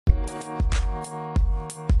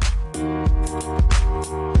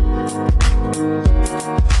Hi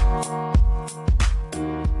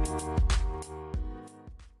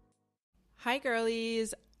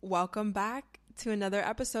girlies, welcome back to another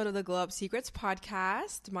episode of the Glow Up Secrets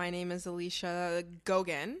podcast. My name is Alicia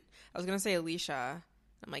Gogan. I was going to say Alicia.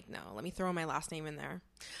 I'm like, no, let me throw my last name in there.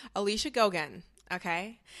 Alicia Gogan,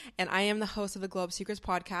 okay? And I am the host of the Glow Up Secrets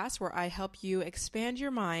podcast, where I help you expand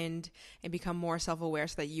your mind and become more self-aware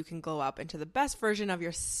so that you can glow up into the best version of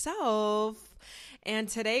yourself. And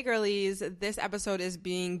today, girlies, this episode is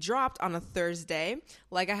being dropped on a Thursday.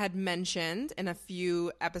 Like I had mentioned in a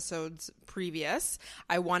few episodes previous,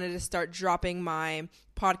 I wanted to start dropping my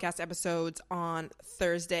podcast episodes on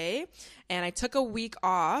Thursday. And I took a week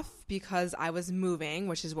off because I was moving,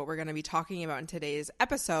 which is what we're going to be talking about in today's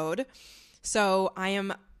episode. So I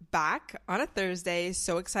am back on a Thursday.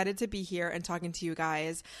 So excited to be here and talking to you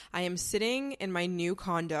guys. I am sitting in my new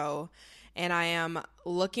condo and I am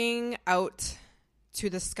looking out to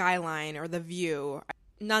the skyline or the view.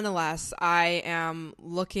 Nonetheless, I am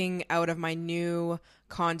looking out of my new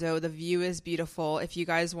condo. The view is beautiful. If you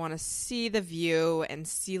guys want to see the view and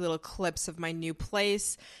see little clips of my new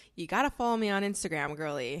place, you got to follow me on Instagram,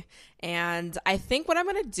 girly. And I think what I'm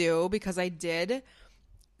going to do, because I did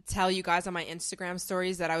tell you guys on my Instagram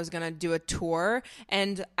stories that I was going to do a tour,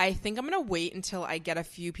 and I think I'm going to wait until I get a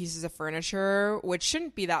few pieces of furniture, which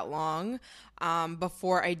shouldn't be that long,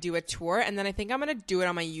 before I do a tour. And then I think I'm going to do it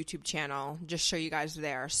on my YouTube channel, just show you guys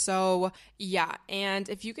there. So yeah, and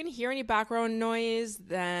if you can hear any background noise,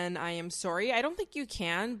 then I am sorry. I don't think you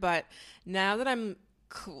can, but now that I'm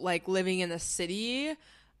like living in the city,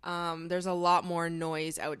 there's a lot more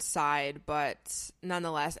noise outside, but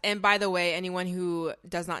nonetheless. And by the way, anyone who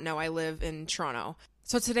does not know, I live in Toronto.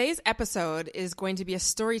 So today's episode is going to be a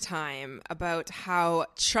story time about how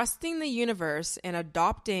trusting the universe and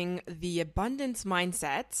adopting the abundance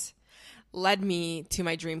mindset led me to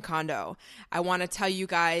my dream condo. I want to tell you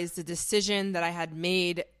guys the decision that I had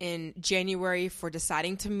made in January for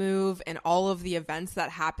deciding to move and all of the events that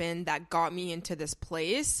happened that got me into this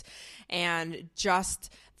place, and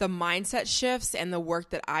just the mindset shifts and the work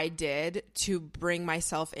that I did to bring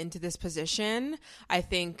myself into this position. I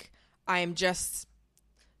think I'm just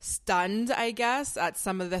stunned, I guess, at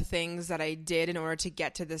some of the things that I did in order to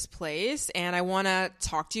get to this place. And I want to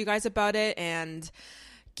talk to you guys about it and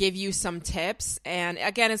give you some tips. And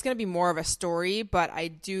again, it's going to be more of a story, but I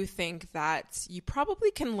do think that you probably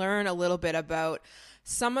can learn a little bit about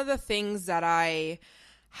some of the things that I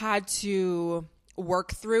had to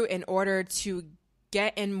work through in order to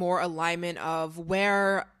get in more alignment of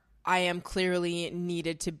where I am clearly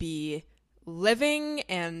needed to be living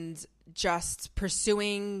and just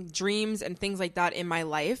pursuing dreams and things like that in my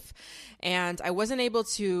life. And I wasn't able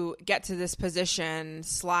to get to this position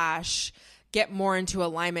 / get more into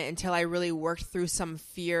alignment until I really worked through some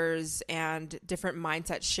fears and different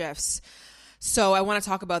mindset shifts. So I want to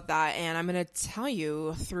talk about that, and I'm going to tell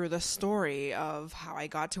you through the story of how I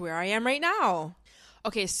got to where I am right now.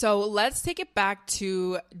 Okay, so let's take it back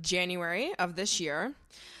to January of this year.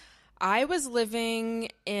 I was living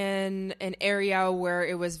in an area where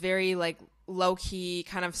it was very like low-key,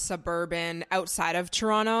 kind of suburban, outside of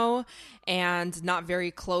Toronto, and not very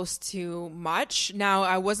close to much. Now,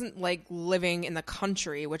 I wasn't like living in the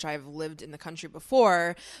country, which I've lived in the country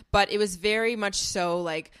before, but it was very much so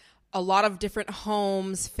like a lot of different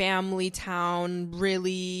homes, family town,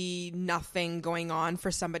 really nothing going on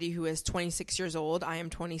for somebody who is 26 years old. I am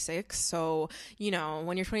 26. So, you know,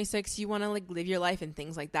 when you're 26, you want to like live your life and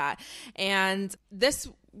things like that. And this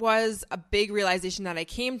was a big realization that I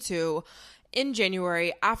came to in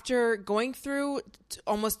January after going through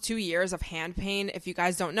almost 2 years of hand pain. If you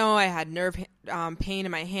guys don't know, I had nerve pain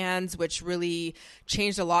in my hands, which really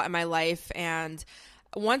changed a lot in my life. And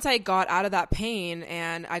once I got out of that pain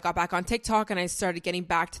and I got back on TikTok and I started getting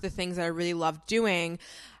back to the things that I really loved doing,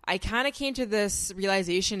 I kind of came to this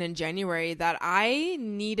realization in January that I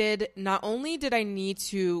needed, not only did I need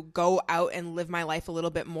to go out and live my life a little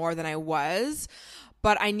bit more than I was,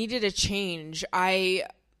 but I needed a change. I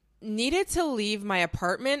needed to leave my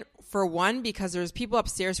apartment, for one, because there's people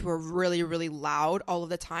upstairs who were really, really loud all of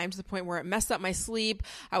the time, to the point where it messed up my sleep.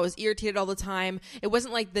 I was irritated all the time. It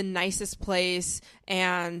wasn't like the nicest place.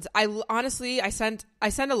 And I honestly sent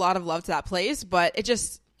a lot of love to that place, but it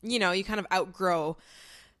just, you know, you kind of outgrow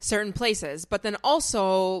certain places. But then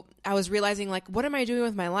also I was realizing, like, what am I doing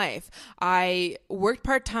with my life? I worked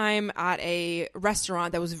part-time at a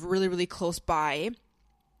restaurant that was really, really close by.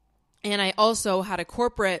 And I also had a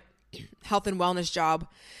corporate health and wellness job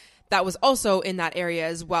that was also in that area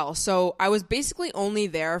as well. So I was basically only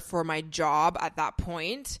there for my job at that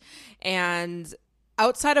point. And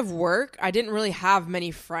outside of work, I didn't really have many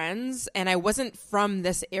friends, and I wasn't from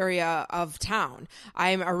this area of town.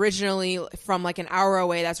 I'm originally from like an hour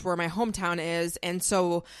away. That's where my hometown is. And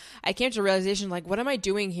so I came to a realization, like, what am I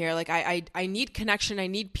doing here? Like, I need connection. I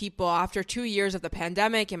need people. After 2 years of the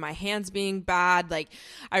pandemic and my hands being bad, like,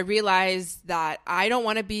 I realized that I don't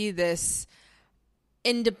want to be this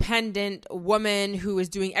independent woman who is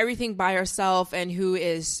doing everything by herself and who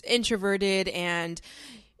is introverted and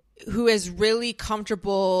who is really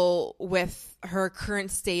comfortable with her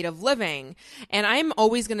current state of living. And I'm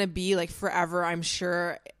always going to be like forever, I'm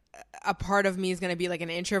sure a part of me is going to be like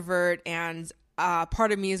an introvert, and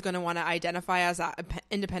part of me is going to want to identify as an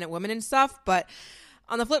independent woman and stuff. But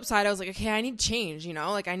on the flip side, I was like, okay, I need change,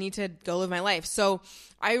 like I need to go live my life. So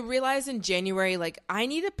I realized in January, like I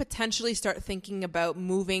need to potentially start thinking about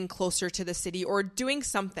moving closer to the city or doing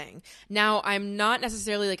something. Now, I'm not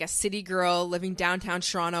necessarily like a city girl. Living downtown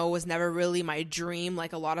Toronto was never really my dream,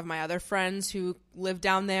 like a lot of my other friends who live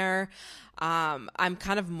down there. I'm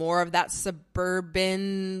kind of more of that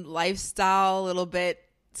suburban lifestyle, a little bit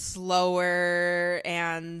slower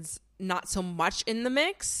and not so much in the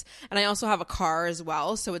mix. And I also have a car as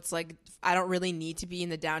well. So it's like, I don't really need to be in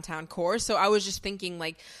the downtown core. So I was just thinking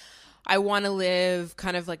like, I want to live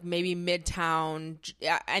kind of like maybe midtown,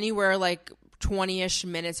 anywhere like 20-ish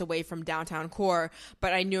minutes away from downtown core,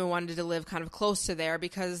 but I knew I wanted to live kind of close to there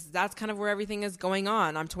because that's kind of where everything is going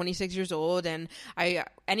on. I'm 26 years old, and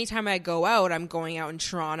anytime I go out, I'm going out in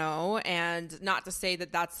Toronto. And not to say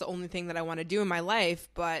that that's the only thing that I want to do in my life,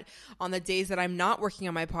 but on the days that I'm not working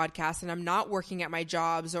on my podcast and I'm not working at my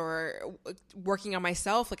jobs or working on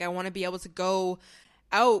myself, like I want to be able to go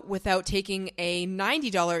out without taking a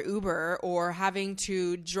 $90 Uber or having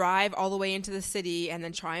to drive all the way into the city and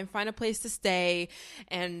then try and find a place to stay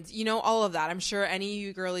and, all of that. I'm sure any of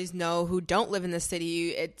you girlies know who don't live in the city.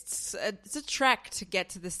 It's a trek to get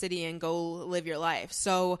to the city and go live your life.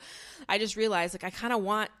 So I just realized like I kind of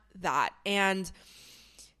want that. And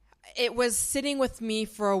it was sitting with me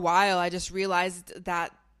for a while. I just realized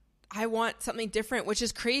that I want something different, which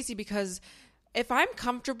is crazy because if I'm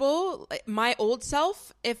comfortable, my old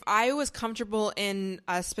self, if I was comfortable in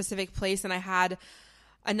a specific place and I had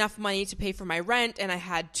enough money to pay for my rent and I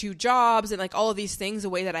had 2 jobs and like all of these things the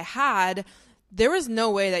way that I had, there was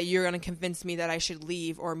no way that you're going to convince me that I should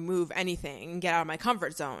leave or move anything and get out of my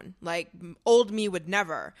comfort zone. Like old me would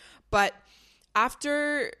never. But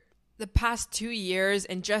after the past 2 years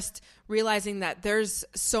and just realizing that there's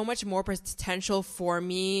so much more potential for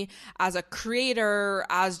me as a creator,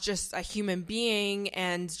 as just a human being,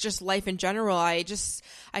 and just life in general, I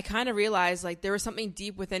kind of realized like there was something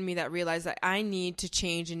deep within me that realized that I need to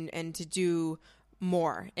change and to do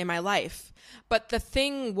more in my life. But the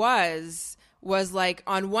thing was like,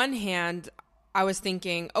 on one hand, I was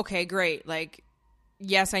thinking, okay, great, like,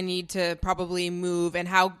 yes, I need to probably move, and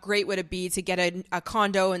how great would it be to get a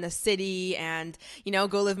condo in the city and,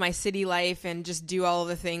 go live my city life and just do all of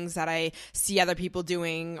the things that I see other people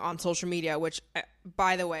doing on social media, which,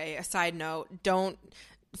 by the way, a side note, don't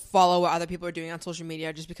follow what other people are doing on social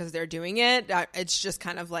media just because they're doing it. It's just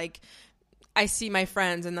kind of like, I see my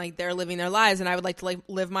friends and like they're living their lives and I would like to like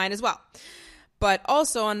live mine as well. But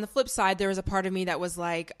also on the flip side, there was a part of me that was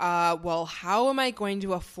like, well, how am I going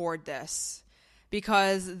to afford this?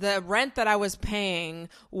 Because the rent that I was paying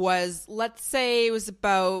was, let's say it was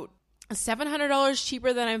about $700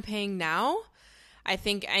 cheaper than I'm paying now. I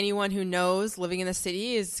think anyone who knows living in the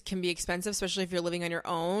city can be expensive, especially if you're living on your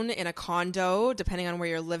own in a condo, depending on where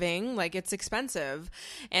you're living, like it's expensive.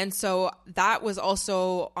 And so that was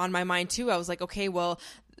also on my mind too. I was like, okay, well,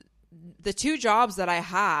 the 2 jobs that I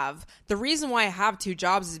have, the reason why I have 2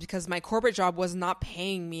 jobs is because my corporate job was not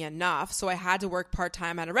paying me enough. So I had to work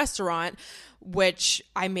part-time at a restaurant, which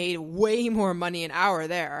I made way more money an hour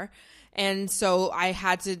there. And so I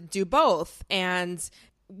had to do both. And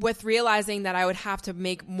with realizing that I would have to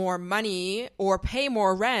make more money or pay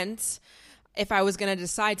more rent if I was going to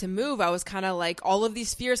decide to move, I was kind of like, all of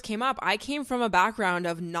these fears came up. I came from a background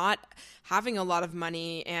of not having a lot of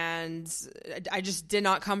money, and I just did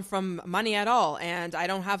not come from money at all. And I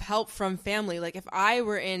don't have help from family. Like if I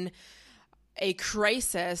were in a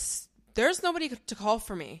crisis, there's nobody to call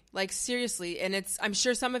for me. Like seriously. And I'm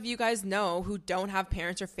sure some of you guys know who don't have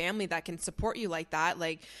parents or family that can support you like that.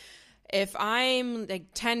 Like if I'm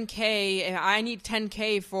like 10K, if I need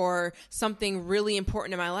 10K for something really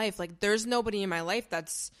important in my life, like there's nobody in my life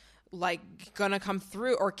that's like gonna come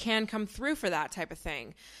through or can come through for that type of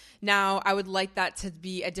thing. Now, I would like that to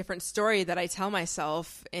be a different story that I tell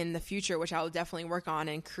myself in the future, which I will definitely work on,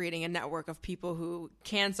 and creating a network of people who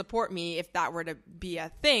can support me if that were to be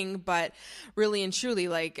a thing. But really and truly,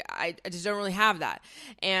 like, I just don't really have that.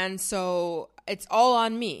 And so it's all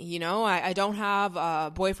on me, you know? I don't have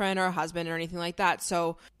a boyfriend or a husband or anything like that.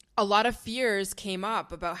 So a lot of fears came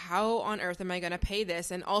up about how on earth am I going to pay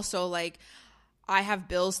this? And also, like, I have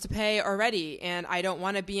bills to pay already, and I don't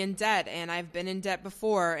want to be in debt, and I've been in debt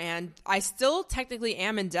before, and I still technically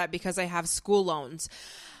am in debt because I have school loans,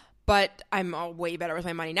 but I'm way better with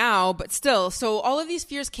my money now, but still. So all of these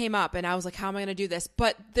fears came up, and I was like, how am I going to do this?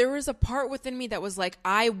 But there was a part within me that was like,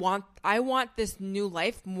 I want this new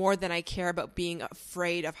life more than I care about being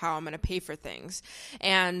afraid of how I'm going to pay for things.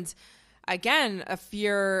 And again, a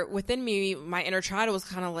fear within me, my inner child was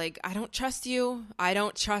kind of like, I don't trust you. I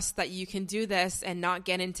don't trust that you can do this and not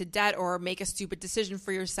get into debt or make a stupid decision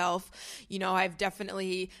for yourself. You know, I've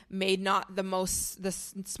definitely made not the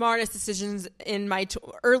smartest decisions in my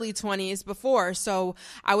early 20s before. So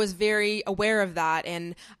I was very aware of that.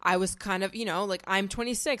 And I was kind of, you know, like, I'm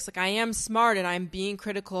 26, like, I am smart and I'm being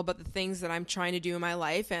critical about the things that I'm trying to do in my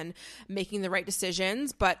life and making the right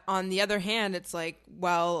decisions. But on the other hand, it's like,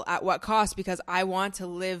 well, at what cost? Because I want to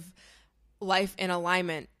live life in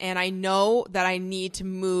alignment, and I know that I need to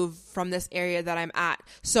move from this area that I'm at.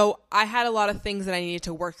 So I had a lot of things that I needed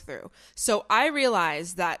to work through. So I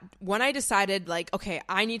realized that when I decided, like, okay,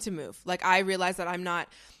 I need to move, like, I realized that I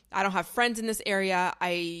don't have friends in this area.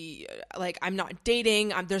 I'm not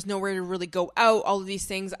dating. There's nowhere to really go out. All of these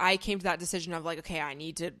things. I came to that decision of like, okay, I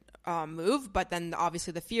need to move. But then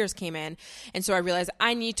obviously the fears came in. And so I realized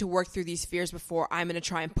I need to work through these fears before I'm going to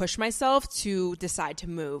try and push myself to decide to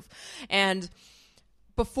move. And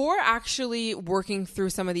before actually working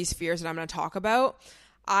through some of these fears that I'm going to talk about,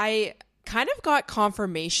 I kind of got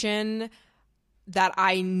confirmation that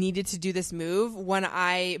I needed to do this move when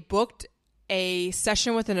I booked a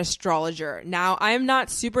session with an astrologer. Now, I am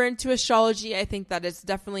not super into astrology. I think that it's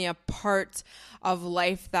definitely a part of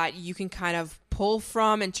life that you can kind of pull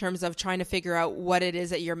from in terms of trying to figure out what it is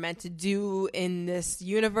that you're meant to do in this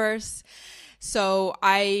universe. So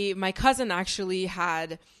my cousin actually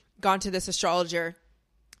had gone to this astrologer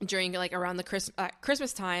during like around the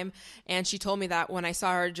Christmas time, and she told me that when I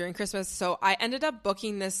saw her during Christmas. So I ended up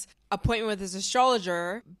booking this appointment with this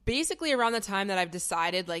astrologer basically around the time that I've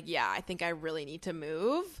decided, like, yeah, I think I really need to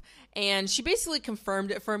move. And she basically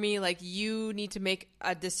confirmed it for me, like, you need to make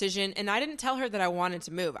a decision. And I didn't tell her that I wanted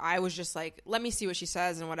to move. I was just like, let me see what she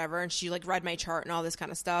says and whatever. And she like read my chart and all this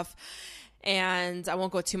kind of stuff. And I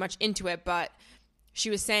won't go too much into it, but she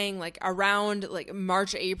was saying like around like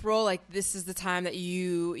March, April, like this is the time that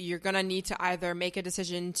you're going to need to either make a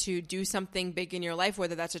decision to do something big in your life,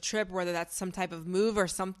 whether that's a trip, whether that's some type of move or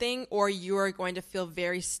something, or you are going to feel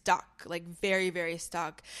very stuck, like very, very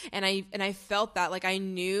stuck. And I felt that, like, I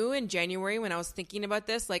knew in January when I was thinking about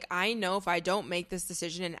this, like, I know if I don't make this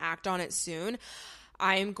decision and act on it soon,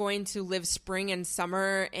 I'm going to live spring and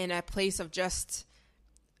summer in a place of just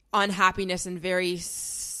unhappiness and very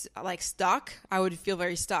like stuck. I would feel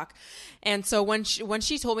very stuck. And so when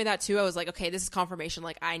she told me that too, I was like, okay, this is confirmation.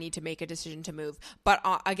 Like, I need to make a decision to move. But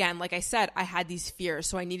again, like I said, I had these fears.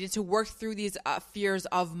 So I needed to work through these fears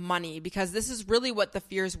of money, because this is really what the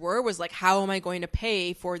fears were, was like, how am I going to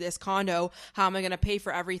pay for this condo? How am I going to pay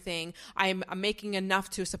for everything? I'm making enough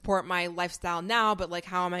to support my lifestyle now, but like,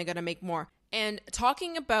 how am I going to make more? And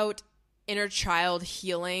talking about inner child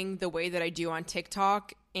healing the way that I do on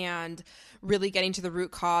TikTok and really getting to the root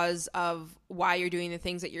cause of why you're doing the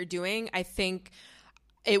things that you're doing, I think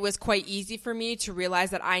it was quite easy for me to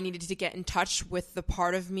realize that I needed to get in touch with the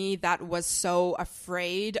part of me that was so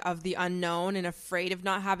afraid of the unknown and afraid of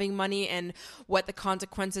not having money and what the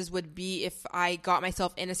consequences would be if I got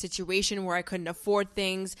myself in a situation where I couldn't afford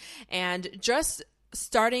things, and just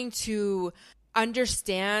starting to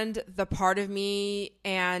understand the part of me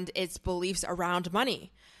and its beliefs around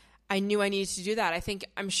money. I knew I needed to do that.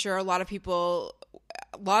 I'm sure a lot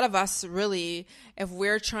of us really, if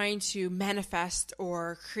we're trying to manifest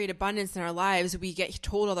or create abundance in our lives, we get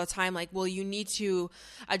told all the time, like, well, you need to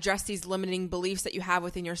address these limiting beliefs that you have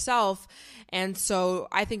within yourself. And so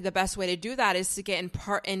I think the best way to do that is to get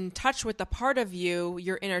in touch with the part of you,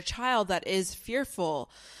 your inner child, that is fearful.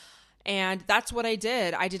 And that's what I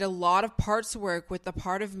did. I did a lot of parts work with the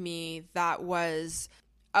part of me that was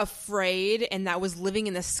afraid and that was living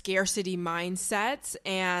in the scarcity mindset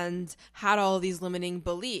and had all these limiting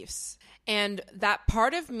beliefs. And that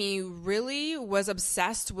part of me really was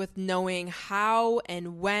obsessed with knowing how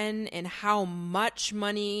and when and how much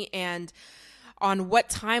money and on what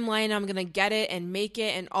timeline I'm going to get it and make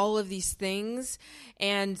it and all of these things.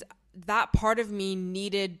 And that part of me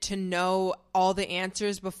needed to know all the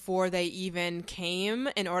answers before they even came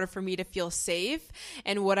in order for me to feel safe.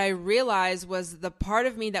 And what I realized was the part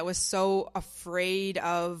of me that was so afraid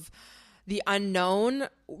of the unknown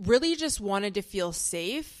really just wanted to feel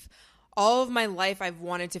safe. All of my life, I've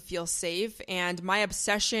wanted to feel safe, and my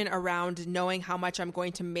obsession around knowing how much I'm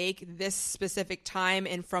going to make this specific time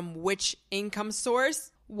and from which income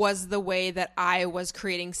source was the way that I was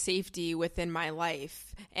creating safety within my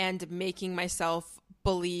life and making myself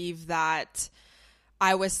believe that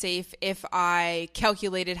I was safe if I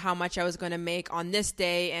calculated how much I was going to make on this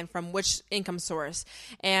day and from which income source.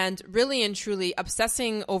 And really and truly,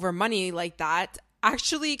 obsessing over money like that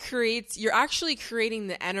you're actually creating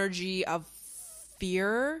the energy of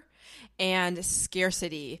fear and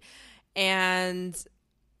scarcity. And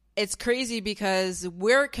it's crazy because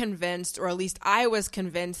we're convinced, or at least I was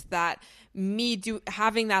convinced, that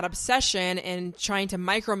having that obsession and trying to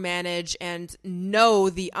micromanage and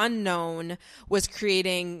know the unknown was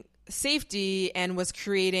creating safety and was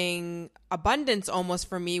creating abundance almost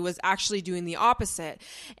for me, was actually doing the opposite.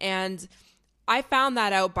 And I found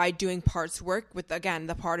that out by doing parts work with, again,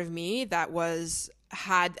 the part of me that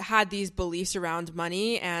had these beliefs around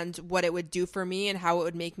money and what it would do for me and how it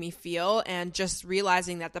would make me feel, and just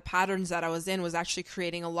realizing that the patterns that I was in was actually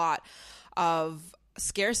creating a lot of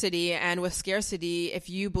scarcity. And with scarcity, if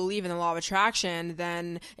you believe in the law of attraction,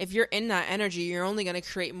 then if you're in that energy, you're only going to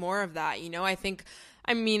create more of that.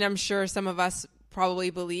 I'm sure some of us probably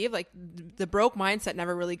believe like the broke mindset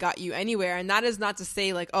never really got you anywhere. And that is not to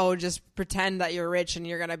say like, oh, just pretend that you're rich and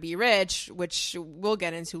you're going to be rich, which we'll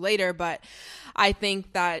get into later. But I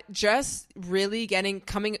think that just really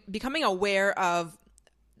becoming aware of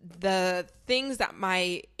the things that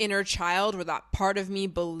my inner child, or that part of me,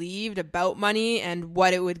 believed about money and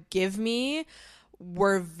what it would give me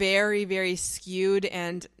were very, very skewed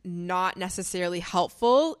and not necessarily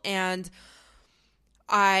helpful. And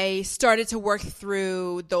I started to work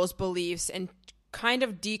through those beliefs and kind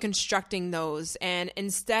of deconstructing those, and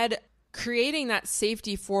instead creating that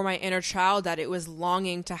safety for my inner child that it was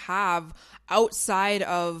longing to have outside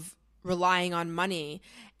of relying on money.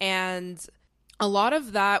 And a lot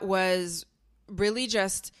of that was really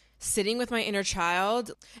just sitting with my inner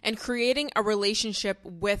child and creating a relationship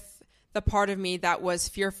with the part of me that was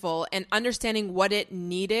fearful, and understanding what it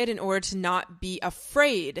needed in order to not be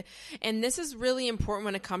afraid. And this is really important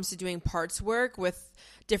when it comes to doing parts work with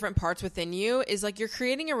different parts within you, is like you're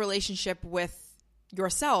creating a relationship with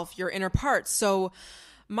yourself, your inner parts. So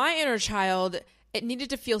my inner child, it needed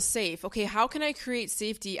to feel safe. Okay, how can I create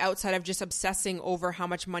safety outside of just obsessing over how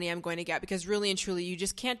much money I'm going to get? Because really and truly, you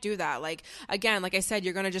just can't do that. Like, again, like I said,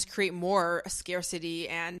 you're going to just create more scarcity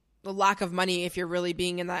and the lack of money if you're really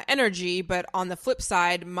being in that energy. But on the flip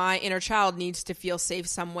side, my inner child needs to feel safe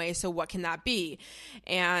some way. So what can that be?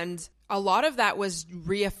 And a lot of that was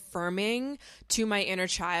reaffirming to my inner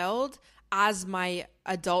child as my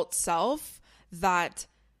adult self that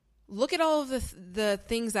look at all of the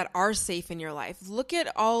things that are safe in your life. Look at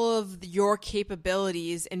all of your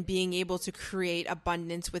capabilities in being able to create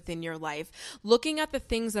abundance within your life. Looking at the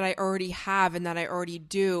things that I already have and that I already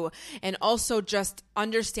do, and also just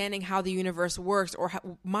understanding how the universe works, or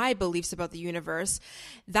my beliefs about the universe.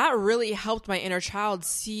 That really helped my inner child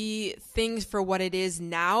see things for what it is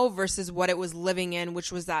now versus what it was living in, which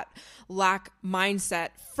was that lack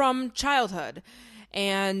mindset from childhood.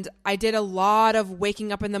 And I did a lot of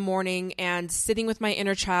waking up in the morning and sitting with my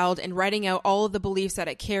inner child and writing out all of the beliefs that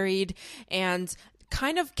it carried and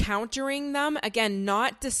kind of countering them. Again,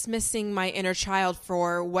 not dismissing my inner child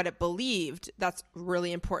for what it believed. That's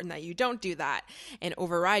really important that you don't do that and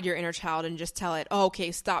override your inner child and just tell it, oh,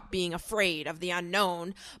 okay, stop being afraid of the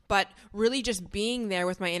unknown. But really just being there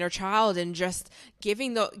with my inner child and just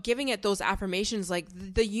giving it those affirmations like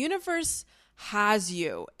the universe has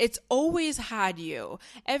you. It's always had you.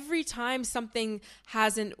 Every time something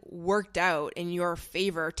hasn't worked out in your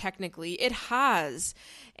favor, technically, it has.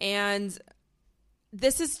 And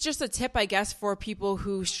this is just a tip, I guess, for people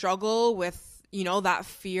who struggle with, that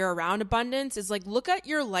fear around abundance, is like, look at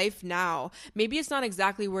your life now. Maybe it's not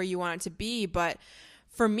exactly where you want it to be, but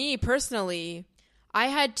for me personally, I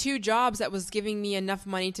had 2 jobs that was giving me enough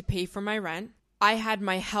money to pay for my rent. I had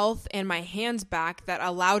my health and my hands back that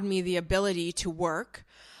allowed me the ability to work.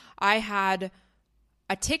 I had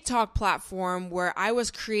a TikTok platform where I was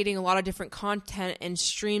creating a lot of different content and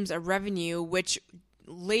streams of revenue, which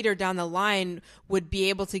later down the line would be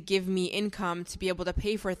able to give me income to be able to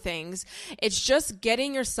pay for things. It's just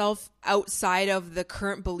getting yourself outside of the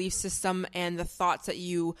current belief system and the thoughts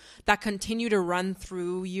that continue to run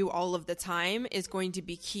through you all of the time is going to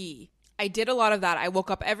be key. I did a lot of that. I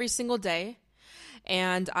woke up every single day,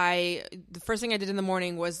 and the first thing I did in the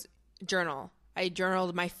morning was journal. I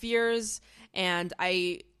journaled my fears, and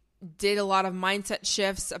I did a lot of mindset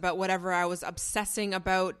shifts about whatever I was obsessing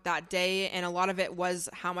about that day. And a lot of it was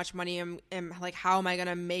how much money how am I going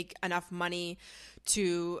to make enough money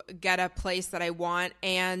to get a place that I want?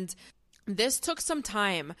 And this took some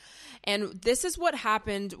time. And this is what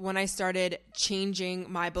happened when I started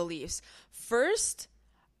changing my beliefs. First,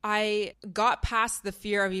 I got past the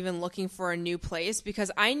fear of even looking for a new place,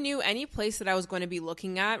 because I knew any place that I was going to be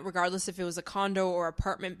looking at, regardless if it was a condo or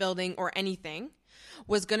apartment building or anything,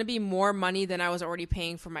 was going to be more money than I was already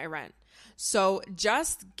paying for my rent. So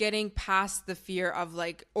just getting past the fear of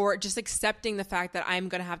or just accepting the fact that I'm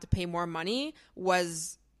going to have to pay more money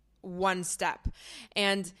was one step.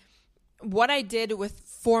 And what I did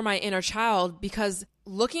for my inner child, because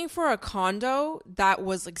looking for a condo that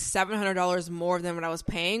was $700 more than what I was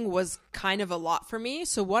paying was kind of a lot for me.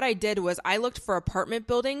 So what I did was I looked for apartment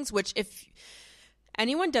buildings, which if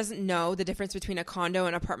anyone doesn't know the difference between a condo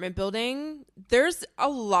and apartment building, there's a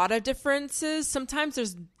lot of differences.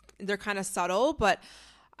 Sometimes they're kind of subtle, but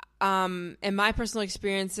in my personal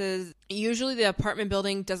experiences, usually the apartment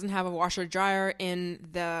building doesn't have a washer dryer in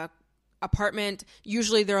the apartment.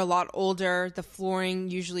 Usually they're a lot older. The flooring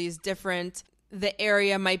usually is different. The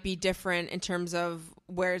area might be different in terms of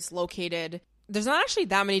where it's located. There's not actually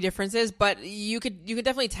that many differences, but you could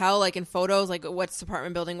definitely tell in photos what's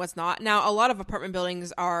apartment building, what's not. Now, a lot of apartment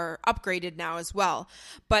buildings are upgraded now as well.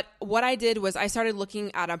 But what I did was I started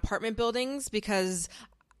looking at apartment buildings because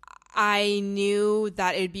I knew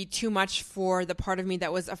that it'd be too much for the part of me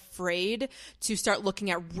that was afraid to start looking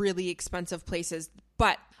at really expensive places.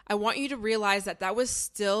 But I want you to realize that was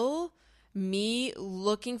still me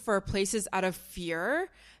looking for places out of fear,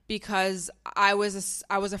 because I was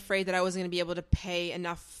afraid that I wasn't going to be able to pay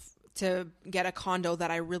enough to get a condo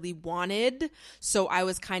that I really wanted. So I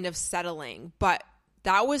was kind of settling. But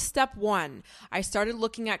that was step one. I started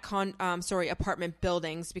looking at apartment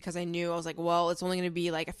buildings, because I knew, I was well, it's only going to be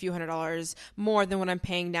a few $100s more than what I'm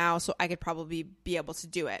paying now, so I could probably be able to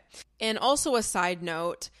do it. And also a side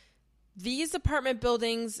note, these apartment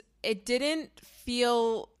buildings, it didn't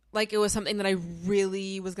feel like it was something that I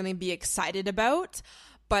really was going to be excited about.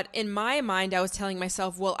 But in my mind, I was telling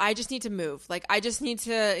myself, well, I just need to move. I just need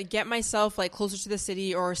to get myself closer to the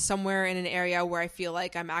city or somewhere in an area where I feel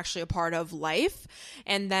like I'm actually a part of life.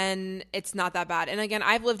 And then it's not that bad. And again,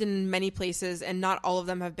 I've lived in many places and not all of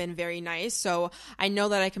them have been very nice. So I know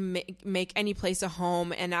that I can make any place a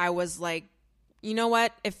home. And I was like, you know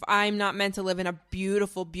what? If I'm not meant to live in a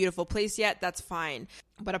beautiful, beautiful place yet, that's fine.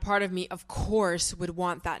 But a part of me, of course, would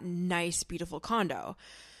want that nice, beautiful condo.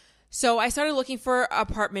 So I started looking for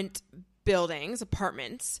apartments,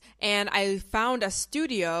 and I found a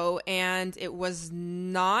studio, and it was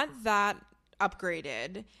not that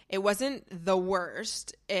upgraded. It wasn't the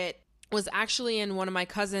worst. It was actually in one of my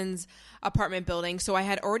cousin's apartment buildings. So I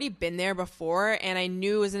had already been there before, and I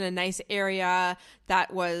knew it was in a nice area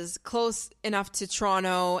that was close enough to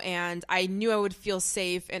Toronto, and I knew I would feel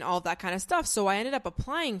safe and all that kind of stuff. So I ended up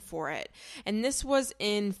applying for it. And this was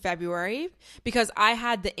in February, because I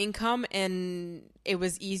had the income and it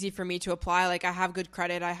was easy for me to apply. I have good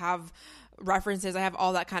credit, I have references, I have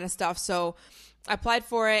all that kind of stuff. So I applied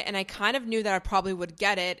for it, and I kind of knew that I probably would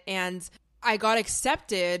get it. And I got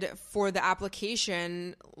accepted for the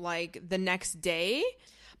application the next day.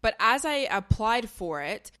 But as I applied for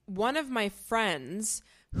it, one of my friends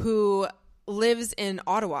who lives in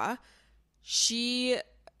Ottawa, she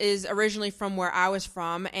is originally from where I was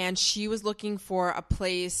from, and she was looking for a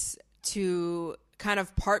place to kind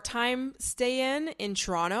of part-time stay in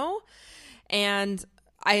Toronto. And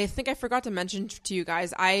I think I forgot to mention to you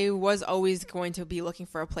guys, I was always going to be looking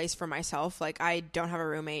for a place for myself. I don't have a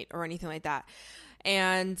roommate or anything like that.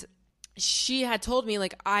 And she had told me,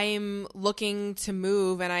 I'm looking to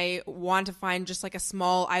move and I want to find just a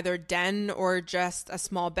small either den or just a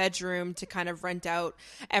small bedroom to kind of rent out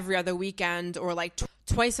every other weekend or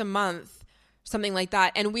twice a month, something like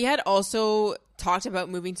that. And we had also talked about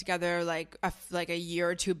moving together a year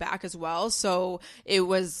or two back as well. So it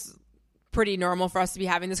was pretty normal for us to be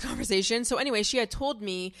having this conversation. So anyway, she had told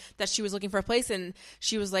me that she was looking for a place, and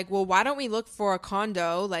she was like, well, why don't we look for a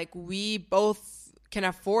condo? We both can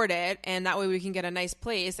afford it, and that way we can get a nice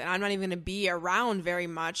place, and I'm not even going to be around very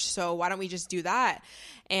much, so why don't we just do that?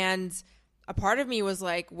 And a part of me was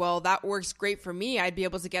like, well, that works great for me. I'd be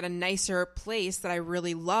able to get a nicer place that I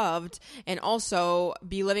really loved and also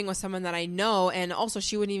be living with someone that I know. And also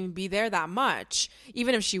she wouldn't even be there that much.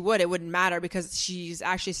 Even if she would, it wouldn't matter because she's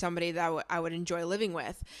actually somebody that I would enjoy living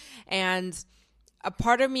with. And a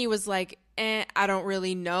part of me was like, I don't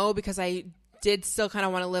really know, because I did still kind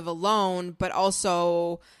of want to live alone, but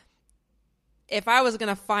also if I was going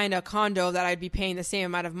to find a condo that I'd be paying the same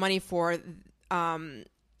amount of money for,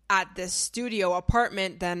 at this studio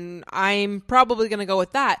apartment, then I'm probably going to go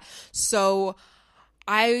with that. So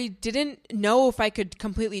I didn't know if I could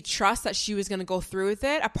completely trust that she was going to go through with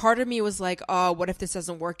it. A part of me was like, oh, what if this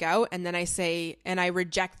doesn't work out? And then I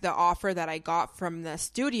reject the offer that I got from the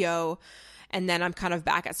studio. And then I'm kind of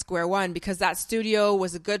back at square one, because that studio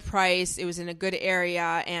was a good price. It was in a good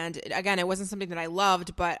area. And again, it wasn't something that I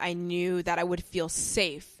loved, but I knew that I would feel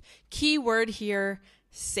safe. Key word here,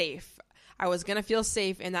 safe. I was going to feel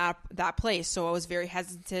safe in that place. So I was very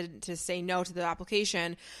hesitant to say no to the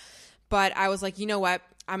application. But I was like, you know what?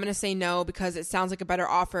 I'm going to say no because it sounds like a better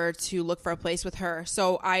offer to look for a place with her.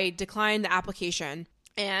 So I declined the application.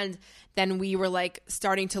 And then we were like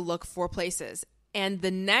starting to look for places. And the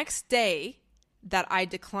next day that I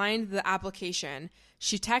declined the application,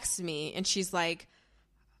 she texts me and she's like,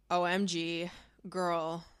 OMG,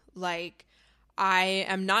 girl, like, I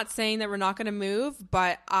am not saying that we're not going to move,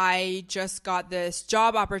 but I just got this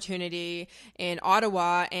job opportunity in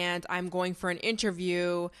Ottawa and I'm going for an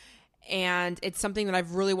interview, and it's something that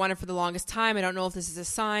I've really wanted for the longest time. I don't know if this is a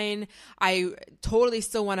sign. I totally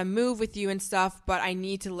still want to move with you and stuff, but I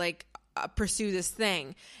need to pursue this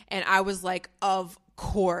thing. And I was like, of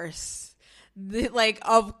course.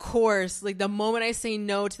 Of course, like the moment I say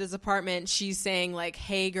no to this apartment, she's saying like,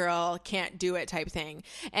 hey girl, can't do it type thing.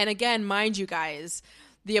 And again, mind you guys,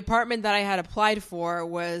 the apartment that I had applied for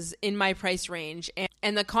was in my price range,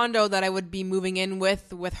 and the condo that I would be moving in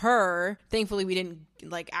with her, thankfully we didn't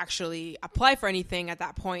actually apply for anything at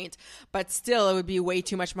that point, but still it would be way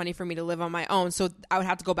too much money for me to live on my own. So I would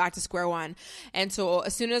have to go back to square one. And so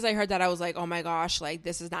as soon as I heard that, I was like, oh my gosh, like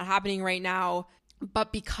this is not happening right now.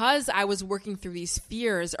 But because I was working through these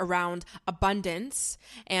fears around abundance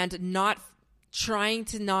and not trying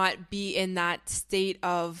to not be in that state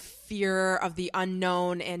of fear of the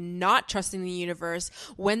unknown and not trusting the universe,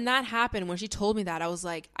 when that happened, when she told me that, I was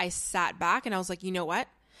like, I sat back and I was like, you know what?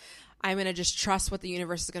 I'm going to just trust what the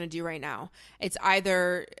universe is going to do right now. It's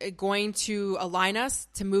either going to align us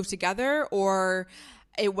to move together, or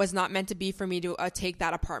it was not meant to be for me to take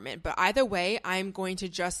that apartment. But either way, I'm going to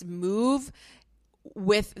just move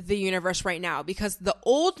with the universe right now, because the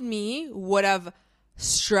old me would have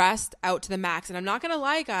stressed out to the max. And I'm not going to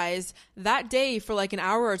lie, guys, that day for like an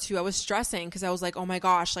hour or two, I was stressing because I was like, oh my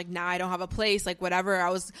gosh, like now I don't have a place, like whatever.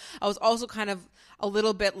 I was also kind of a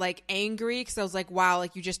little bit like angry because I was like, wow,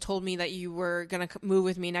 like you just told me that you were going to move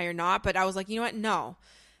with me. Now you're not. But I was like, you know what? No,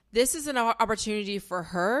 this is an opportunity for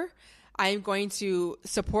her. I am going to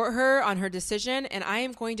support her on her decision, and I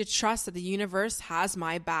am going to trust that the universe has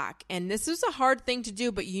my back. And this is a hard thing to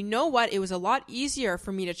do, but you know what? It was a lot easier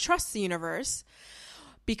for me to trust the universe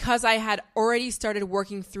because I had already started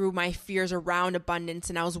working through my fears around abundance,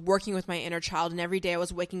 and I was working with my inner child, and every day I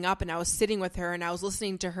was waking up and I was sitting with her and I was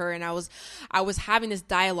listening to her, and I was having this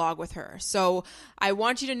dialogue with her. So I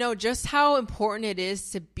want you to know just how important it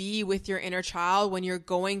is to be with your inner child when you're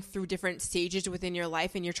going through different stages within your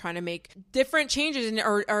life and you're trying to make different changes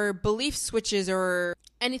or belief switches or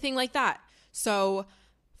anything like that. So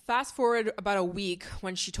fast forward about a week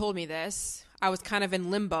when she told me this, I was kind of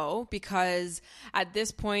in limbo because at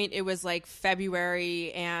this point it was like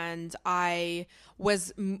February, and I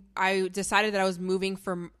decided that I was moving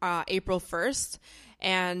from April 1st,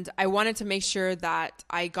 and I wanted to make sure that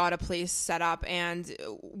I got a place set up. And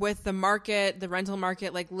with the rental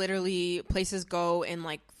market, like literally places go in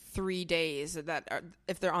like 3 days.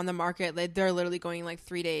 If they're on the market, they're literally going like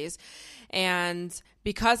 3 days. And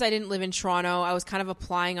because I didn't live in Toronto, I was kind of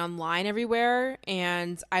applying online everywhere.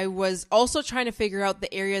 And I was also trying to figure out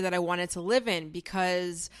the area that I wanted to live in,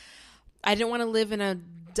 because I didn't want to live in a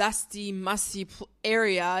dusty, musty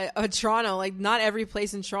area of Toronto. Like not every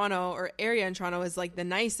place in Toronto or area in Toronto is like the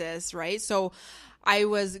nicest, right? So I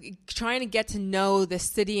was trying to get to know the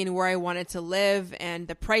city and where I wanted to live and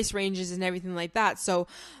the price ranges and everything like that. So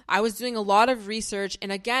I was doing a lot of research.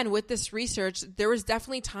 And again, with this research, there was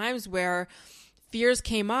definitely times where fears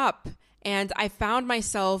came up and I found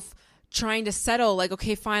myself trying to settle, like,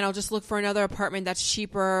 okay, fine, I'll just look for another apartment that's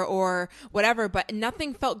cheaper or whatever. But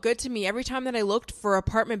nothing felt good to me. Every time that I looked for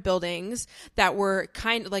apartment buildings that were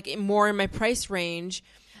kind of like more in my price range,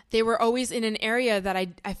 they were always in an area that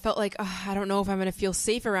I felt like, I don't know if I'm going to feel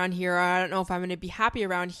safe around here, or I don't know if I'm going to be happy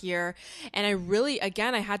around here. And I really,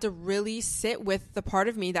 again, I had to really sit with the part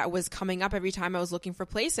of me that was coming up every time I was looking for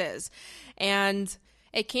places. And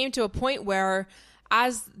it came to a point where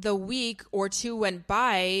as the week or two went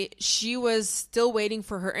by, she was still waiting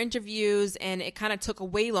for her interviews, and it kind of took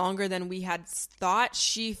way longer than we had thought.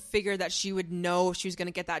 She figured that she would know if she was going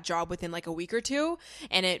to get that job within like a week or two,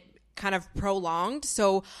 and it kind of prolonged.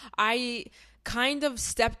 So I kind of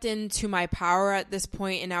stepped into my power at this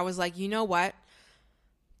point, and I was like, you know what?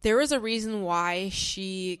 There was a reason why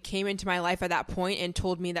she came into my life at that point and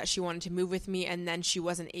told me that she wanted to move with me, and then she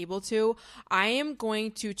wasn't able to. I am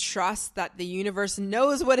going to trust that the universe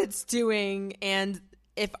knows what it's doing, and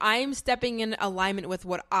if I'm stepping in alignment with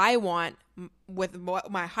what I want, with what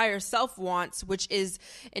my higher self wants, which is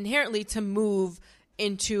inherently to move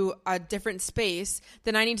into a different space,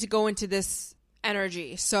 then I need to go into this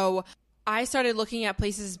energy. So I started looking at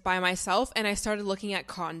places by myself, and I started looking at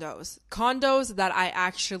condos that I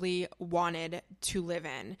actually wanted to live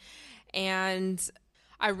in. And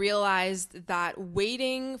I realized that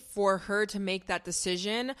waiting for her to make that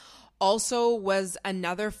decision also was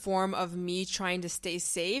another form of me trying to stay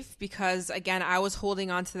safe, because again, I was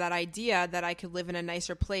holding on to that idea that I could live in a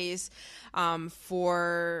nicer place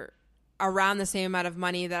for around the same amount of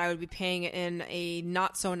money that I would be paying in a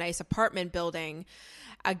not so nice apartment building.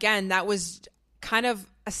 Again, that was kind of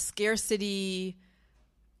a scarcity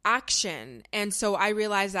action. And so I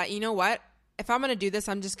realized that, you know what? If I'm going to do this,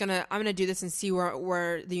 I'm going to do this and see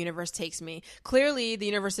where the universe takes me. Clearly, the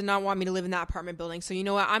universe did not want me to live in that apartment building. So you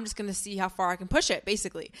know what? I'm just going to see how far I can push it,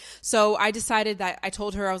 basically. So I decided that I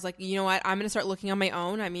told her, I was like, you know what? I'm going to start looking on my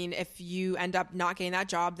own. I mean, if you end up not getting that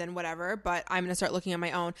job, then whatever, but I'm going to start looking on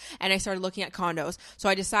my own. And I started looking at condos. So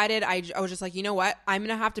I decided, I was just like, you know what? I'm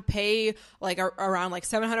going to have to pay like around like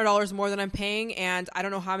 $700 more than I'm paying. And I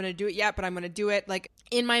don't know how I'm going to do it yet, but I'm going to do it. Like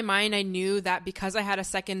in my mind, I knew that because I had a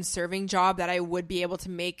second serving job that I would be able to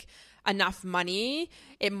make enough money.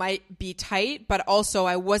 It might be tight, but also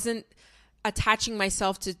I wasn't attaching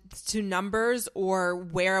myself to numbers or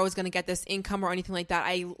where I was going to get this income or anything like that.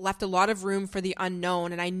 I left a lot of room for the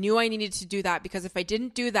unknown, and I knew I needed to do that, because if I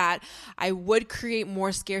didn't do that, I would create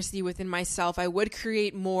more scarcity within myself. I would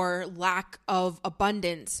create more lack of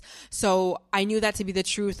abundance. So I knew that to be the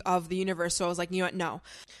truth of the universe. So I was like, you know what? No.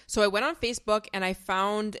 So I went on Facebook and I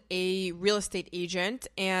found a real estate agent,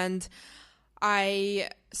 and I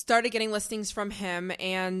started getting listings from him.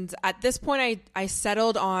 And at this point, I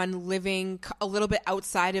settled on living a little bit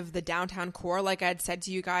outside of the downtown core. Like I had said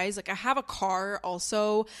to you guys, like I have a car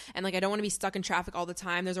also, and like I don't want to be stuck in traffic all the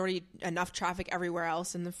time. There's already enough traffic everywhere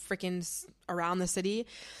else in the freaking around the city.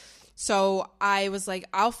 So I was like,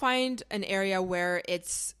 I'll find an area where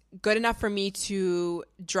it's good enough for me to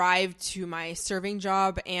drive to my serving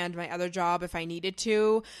job and my other job if I needed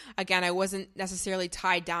to. Again, I wasn't necessarily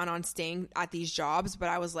tied down on staying at these jobs, but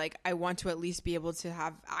I was like, I want to at least be able to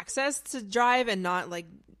have access to drive and not like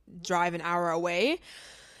drive an hour away.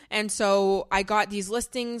 And so I got these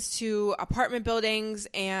listings to apartment buildings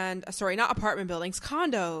and, sorry, not apartment buildings,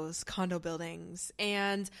 condo buildings.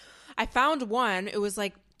 And I found one, it was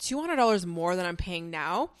like $200 more than I'm paying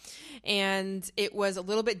now. And it was a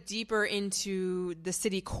little bit deeper into the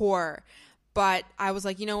city core. But I was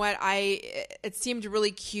like, you know what? It seemed really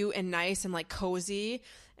cute and nice and like cozy.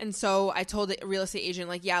 And so I told the real estate agent,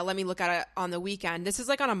 like, yeah, let me look at it on the weekend. This is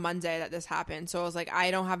like on a Monday that this happened. So I was like, I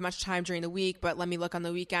don't have much time during the week, but let me look on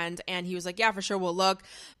the weekend. And he was like, yeah, for sure, we'll look.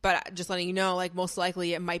 But just letting you know, like most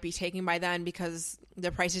likely it might be taken by then, because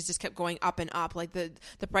the prices just kept going up and up. Like the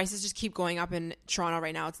prices just keep going up in Toronto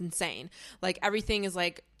right now. It's insane. Like everything is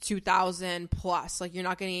like 2,000 plus. Like you're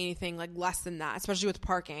not getting anything like less than that, especially with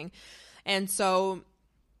parking. And so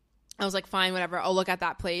I was like, fine, whatever. I'll look at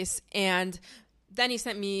that place. And then he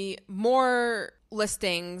sent me more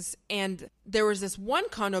listings, and there was this one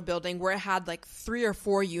condo building where it had like 3 or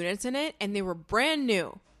 4 units in it, and they were brand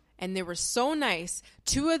new. And they were so nice.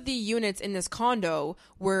 2 of the units in this condo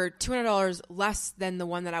were $200 less than the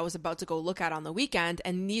one that I was about to go look at on the weekend.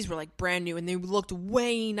 And these were like brand new, and they looked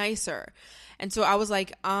way nicer. And so I was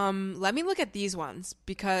like, let me look at these ones,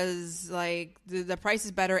 because like the price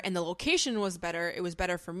is better and the location was better. It was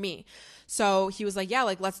better for me. So he was like, yeah,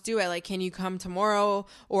 like, let's do it. Like, can you come tomorrow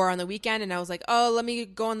or on the weekend? And I was like, oh, let me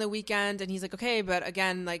go on the weekend. And he's like, okay. But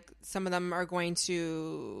again, like some of them are going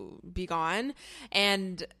to be gone.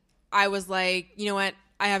 And I was like, you know what?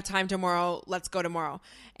 I have time tomorrow. Let's go tomorrow.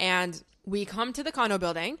 And we come to the condo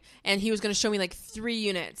building, and he was going to show me like 3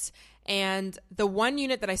 units. And the one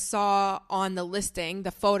unit that I saw on the listing,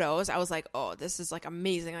 the photos, I was like, oh, this is like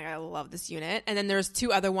amazing. Like, I love this unit. And then there's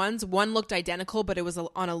two other ones. One looked identical, but it was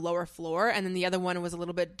on a lower floor. And then the other one was a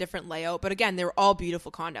little bit different layout. But again, they were all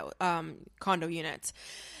beautiful condo units.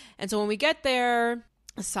 And so when we get there,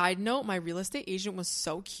 a side note, my real estate agent was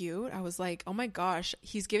so cute. I was like, oh my gosh,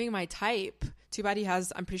 he's giving my type. Too bad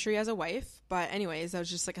I'm pretty sure he has a wife. But anyways, that was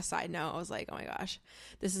just like a side note. I was like, oh my gosh,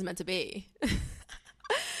 this is meant to be.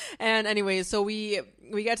 And anyways, so we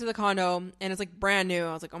get to the condo and it's like brand new.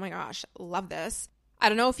 I was like, oh my gosh, love this. I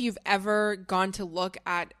don't know if you've ever gone to look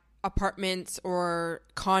at apartments or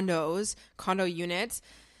condo units.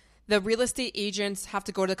 The real estate agents have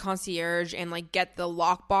to go to the concierge and like get the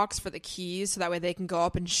lockbox for the keys so that way they can go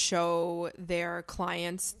up and show their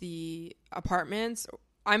clients the apartments.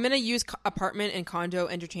 I'm going to use apartment and condo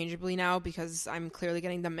interchangeably now because I'm clearly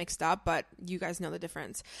getting them mixed up, but you guys know the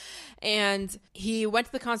difference. And he went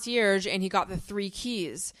to the concierge and he got the 3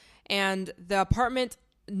 keys. And the apartment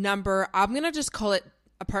number, I'm going to just call it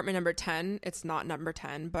apartment number 10. It's not number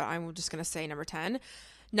 10, but I'm just going to say number 10.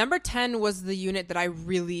 Number 10 was the unit that I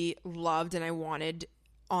really loved and I wanted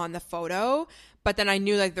on the photo, but then I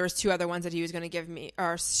knew like there was 2 other ones that he was going to give me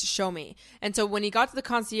or show me. And so when he got to the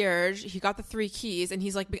concierge, he got the 3 keys and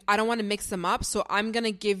he's like, I don't want to mix them up, so I'm going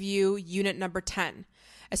to give you unit number 10.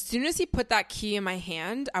 As soon as he put that key in my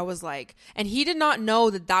hand, I was like, and he did not know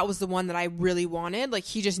that that was the one that I really wanted. Like,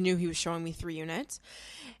 he just knew he was showing me 3 units.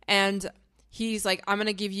 And he's like, I'm going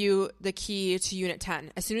to give you the key to unit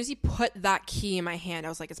 10. As soon as he put that key in my hand, I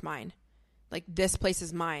was like, it's mine. Like, this place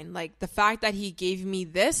is mine. Like, the fact that he gave me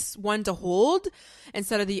this one to hold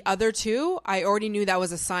instead of the other 2, I already knew that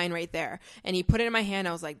was a sign right there. And he put it in my hand.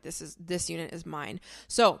 I was like, this unit is mine.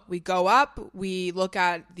 So we go up, we look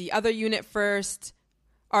at the other unit first.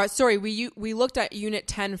 We looked at unit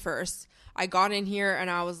 10 first. I got in here and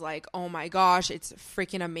I was like, oh my gosh, it's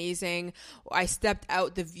freaking amazing. I stepped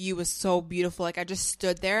out. The view was so beautiful. Like, I just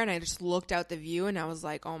stood there and I just looked out the view and I was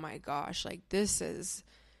like, oh my gosh, like, this is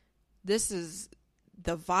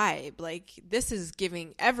the vibe. Like, this is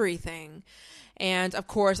giving everything. And of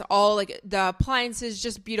course, all like the appliances,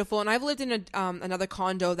 just beautiful. And I've lived in another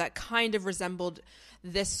condo that kind of resembled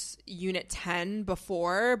this unit 10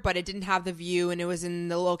 before, but it didn't have the view and it was in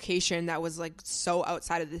the location that was like so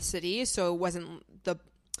outside of the city. So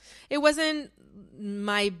it wasn't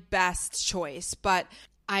my best choice, but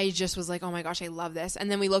I just was like, oh my gosh, I love this. And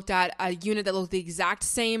then we looked at a unit that looked the exact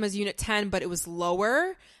same as unit 10, but it was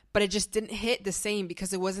lower, but it just didn't hit the same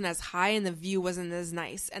because it wasn't as high and the view wasn't as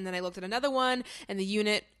nice. And then I looked at another one and the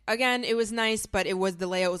unit, again, it was nice, but the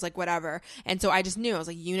layout was like whatever. And so I just knew, I was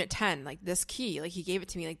like, unit 10, like, this key, like, he gave it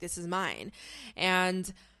to me, like, this is mine.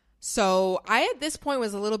 And so at this point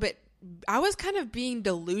was I was kind of being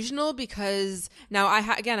delusional because now I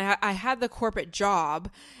had the corporate job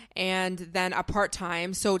and then a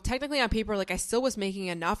part-time. So technically on paper, like, I still was making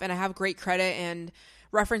enough and I have great credit and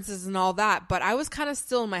references and all that, but I was kind of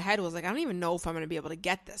still in my head was like, I don't even know if I'm going to be able to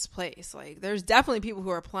get this place. Like, there's definitely people who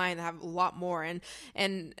are applying that have a lot more,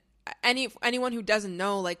 and anyone who doesn't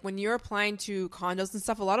know, like, when you're applying to condos and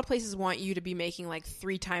stuff, a lot of places want you to be making like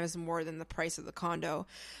 3 times more than the price of the condo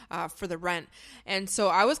for the rent. And so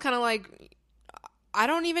I was kind of like, I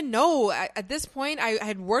don't even know. At this point, I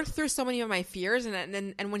had worked through so many of my fears,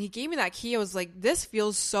 and when he gave me that key, I was like, this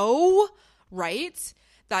feels so right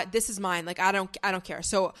that this is mine. Like, I don't care.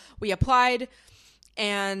 So we applied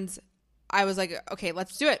and I was like, okay,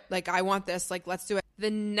 let's do it. Like, I want this. Like, let's do it.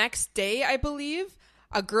 The next day, I believe,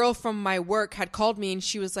 a girl from my work had called me and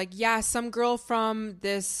she was like, yeah, some girl from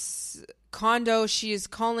this condo, she is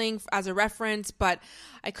calling as a reference, but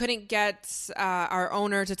I couldn't get our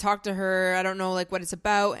owner to talk to her. I don't know like what it's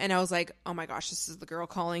about. And I was like, oh my gosh, this is the girl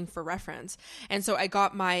calling for reference. And so I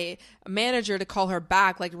got my manager to call her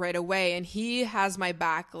back like right away, and he has my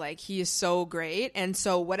back. Like, he is so great. And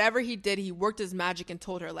so whatever he did, he worked his magic and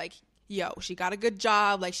told her like, yo, she got a good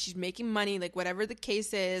job, like, she's making money, like, whatever the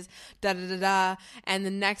case is, da da da da. And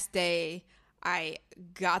the next day I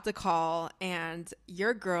got the call and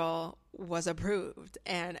your girl was approved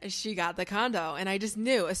and she got the condo. And I just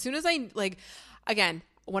knew as soon as I, like, again,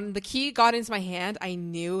 when the key got into my hand, I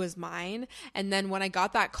knew it was mine. And then when I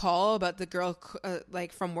got that call about the girl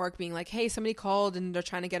like from work being like, hey, somebody called and they're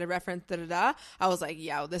trying to get a reference, da da da, I was like,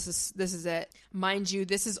 yeah, this is it. Mind you,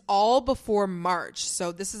 this is all before March.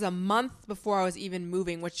 So this is a month before I was even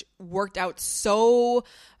moving, which worked out so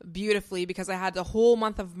beautifully because I had the whole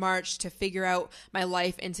month of March to figure out my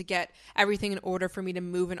life and to get everything in order for me to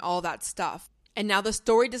move and all that stuff. And now the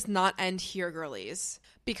story does not end here, girlies.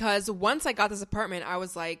 Because once I got this apartment, I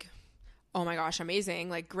was like, oh my gosh, amazing.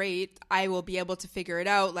 Like, great. I will be able to figure it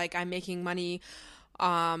out. Like, I'm making money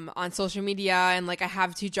on social media, and like I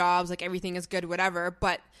have 2 jobs, like everything is good, whatever.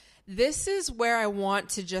 But this is where I want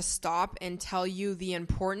to just stop and tell you the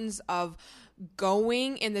importance of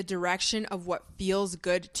going in the direction of what feels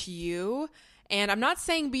good to you. And I'm not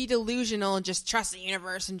saying be delusional and just trust the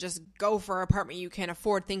universe and just go for an apartment you can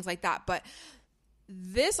afford, things like that. But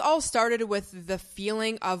this all started with the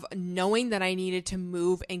feeling of knowing that I needed to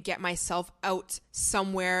move and get myself out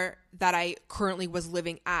somewhere that I currently was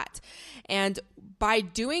living at. And by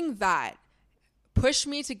doing that, pushed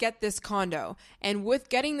me to get this condo. And with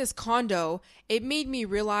getting this condo, it made me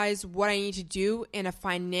realize what I need to do in a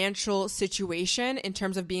financial situation in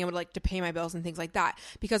terms of being able to like to pay my bills and things like that.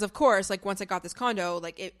 Because of course, like once I got this condo,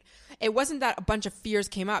 like it wasn't that a bunch of fears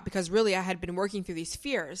came up, because really I had been working through these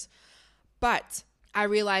fears. But I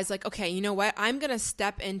realized like, okay, you know what? I'm going to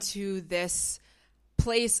step into this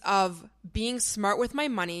place of being smart with my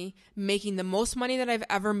money, making the most money that I've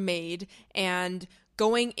ever made, and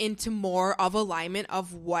going into more of alignment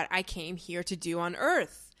of what I came here to do on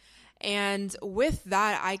earth. And with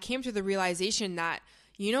that, I came to the realization that,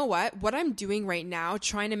 you know what I'm doing right now,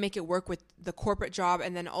 trying to make it work with the corporate job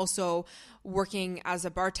and then also working as a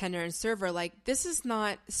bartender and server, like this is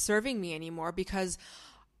not serving me anymore, because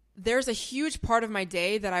there's a huge part of my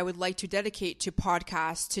day that I would like to dedicate to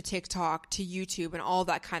podcasts, to TikTok, to YouTube, and all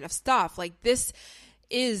that kind of stuff. Like this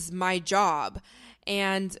is my job.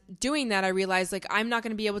 And doing that, I realized like I'm not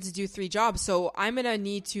going to be able to do 3 jobs. So I'm going to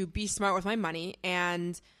need to be smart with my money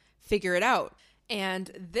and figure it out.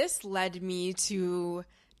 And this led me to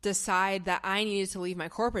decide that I needed to leave my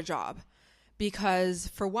corporate job, because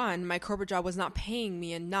for one, my corporate job was not paying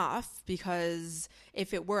me enough, because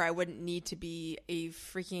if it were, I wouldn't need to be a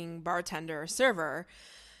freaking bartender or server.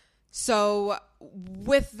 So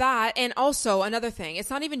with that, and also another thing, it's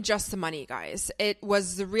not even just the money, guys. It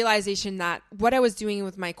was the realization that what I was doing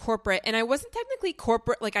with my corporate, and I wasn't technically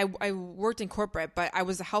corporate, like I worked in corporate, but I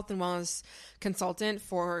was a health and wellness consultant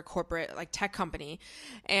for a corporate like tech company.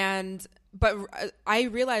 But I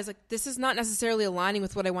realized like this is not necessarily aligning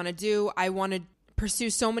with what I want to do. I want to pursue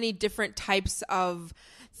so many different types of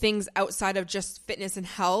things outside of just fitness and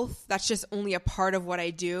health. That's just only a part of what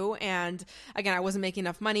I do. And again, I wasn't making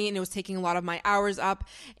enough money, and it was taking a lot of my hours up.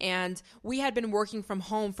 And we had been working from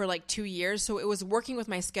home for like 2 years. So it was working with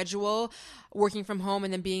my schedule, working from home,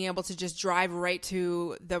 and then being able to just drive right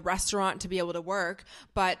to the restaurant to be able to work.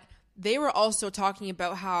 But they were also talking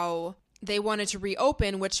about how they wanted to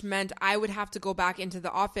reopen, which meant I would have to go back into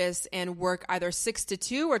the office and work either 6 to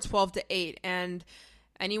 2 or 12 to 8. And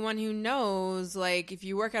anyone who knows, like if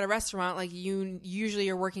you work at a restaurant, like you usually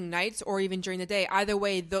are working nights or even during the day. Either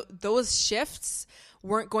way, those shifts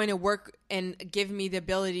weren't going to work and give me the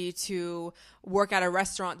ability to work at a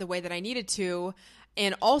restaurant the way that I needed to,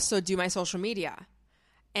 and also do my social media.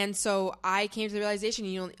 And so I came to the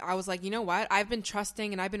realization, I was like, you know what? I've been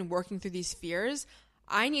trusting and I've been working through these fears.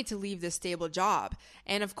 I need to leave this stable job.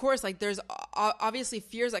 And of course, like there's obviously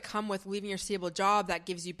fears that come with leaving your stable job that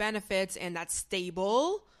gives you benefits and that's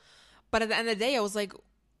stable. But at the end of the day, I was like,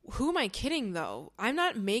 who am I kidding though? I'm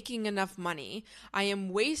not making enough money. I am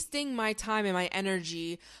wasting my time and my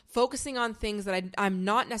energy focusing on things that I'm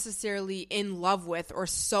not necessarily in love with or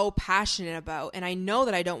so passionate about. And I know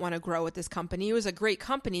that I don't want to grow with this company. It was a great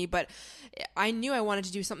company, but I knew I wanted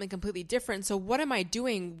to do something completely different. So what am I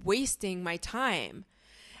doing wasting my time?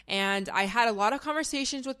 And I had a lot of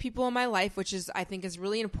conversations with people in my life, which I think is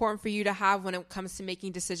really important for you to have when it comes to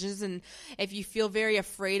making decisions. And if you feel very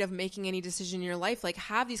afraid of making any decision in your life, like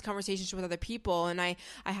have these conversations with other people. And I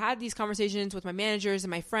had these conversations with my managers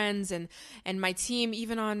and my friends and my team,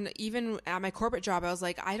 even at my corporate job. I was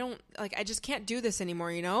like, I just can't do this anymore,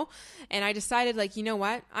 And I decided like, you know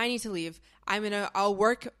what? I need to leave. I'll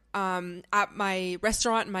work at my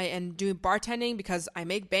restaurant and do bartending because I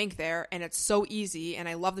make bank there and it's so easy and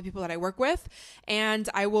I love the people that I work with, and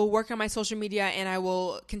I will work on my social media and I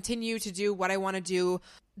will continue to do what I want to do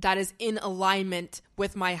that is in alignment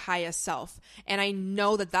with my highest self. And I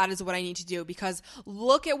know that that is what I need to do, because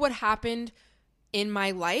look at what happened in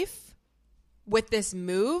my life with this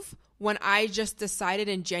move when I just decided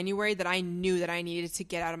in January that I knew that I needed to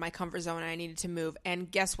get out of my comfort zone and I needed to move. And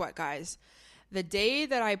guess what, guys? The day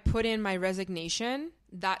that I put in my resignation,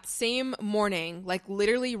 that same morning, like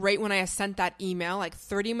literally right when I sent that email, like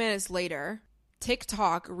 30 minutes later,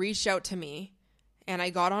 TikTok reached out to me and I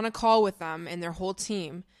got on a call with them and their whole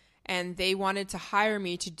team, and they wanted to hire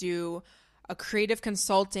me to do a creative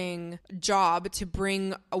consulting job to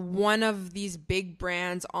bring one of these big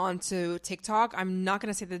brands onto TikTok. I'm not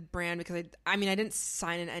going to say the brand because I didn't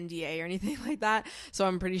sign an NDA or anything like that. So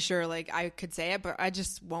I'm pretty sure like I could say it, but I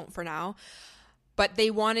just won't for now. But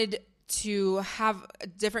they wanted to have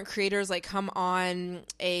different creators like come on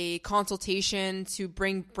a consultation to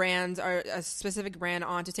bring brands or a specific brand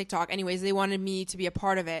onto TikTok. Anyways, they wanted me to be a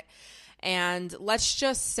part of it. And let's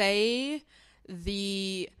just say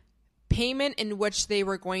the payment in which they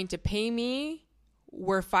were going to pay me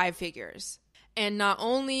were 5 figures. And not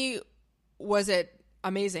only was it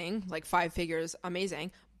amazing, like 5 figures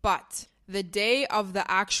amazing, but the day of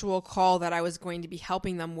the actual call that I was going to be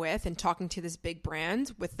helping them with and talking to this big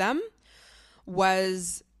brand with them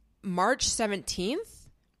was March 17th.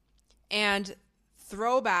 And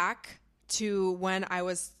throwback to when I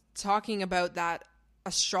was talking about that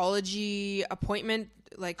astrology appointment,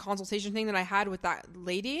 like consultation thing that I had with that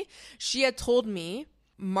lady, she had told me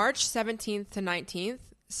March 17th to 19th,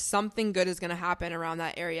 something good is going to happen around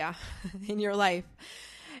that area in your life.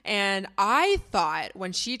 And I thought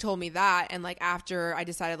when she told me that, and like after I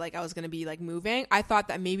decided like I was going to be like moving, I thought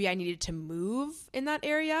that maybe I needed to move in that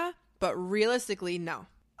area. But realistically, no.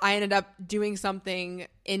 I ended up doing something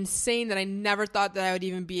insane that I never thought that I would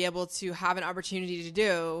even be able to have an opportunity to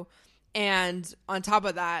do. And on top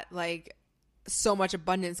of that, like so much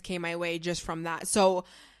abundance came my way just from that. So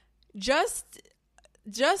just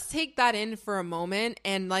take that in for a moment.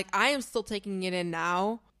 And like I am still taking it in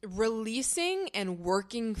now. Releasing and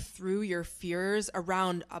working through your fears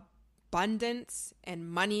around abundance and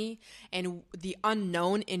money and the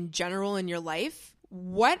unknown in general in your life.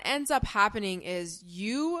 What ends up happening is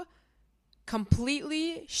you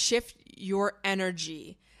completely shift your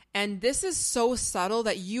energy. And this is so subtle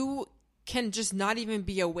that you can just not even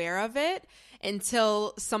be aware of it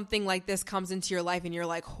until something like this comes into your life and you're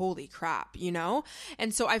like, holy crap, you know?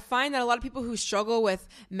 And so I find that a lot of people who struggle with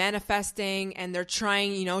manifesting and they're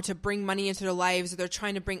trying, you know, to bring money into their lives, or they're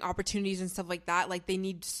trying to bring opportunities and stuff like that, like they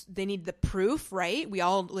need the proof, right? We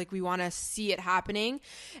all like, we want to see it happening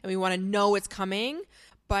and we want to know it's coming.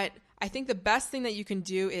 But I think the best thing that you can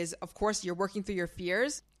do is, of course, you're working through your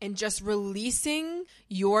fears and just releasing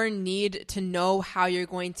your need to know how you're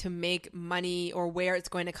going to make money or where it's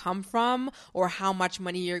going to come from or how much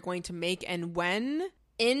money you're going to make and when.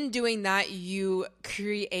 In doing that, you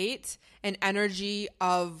create an energy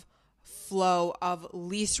of flow, of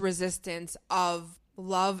least resistance, of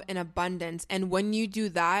love and abundance. And when you do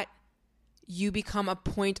that, you become a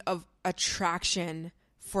point of attraction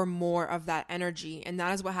for more of that energy. And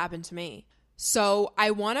that is what happened to me. So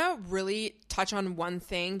I want to really touch on one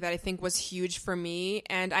thing that I think was huge for me,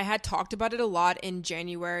 and I had talked about it a lot in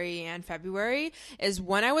January and February, is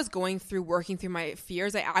when I was working through my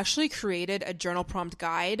fears, I actually created a journal prompt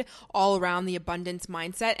guide all around the abundance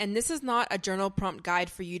mindset. And this is not a journal prompt guide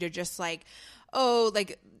for you to just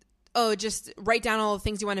just write down all the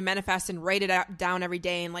things you want to manifest and write it down every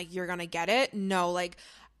day and like you're going to get it. No, like,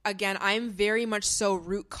 again, I'm very much so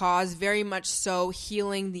root cause, very much so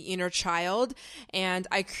healing the inner child. And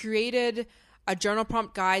I created a journal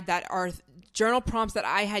prompt guide that are journal prompts that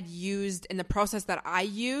I had used in the process that I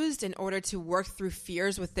used in order to work through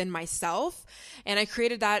fears within myself. And I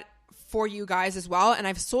created that for you guys as well. And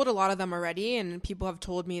I've sold a lot of them already, and people have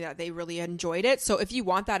told me that they really enjoyed it. So if you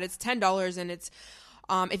want that, it's $10, and it's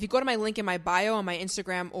if you go to my link in my bio on my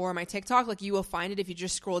Instagram or my TikTok, like you will find it if you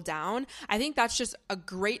just scroll down. I think that's just a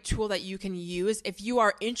great tool that you can use if you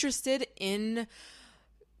are interested in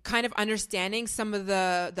kind of understanding some of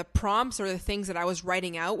the prompts or the things that I was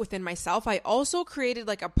writing out within myself. I also created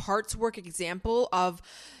like a parts work example of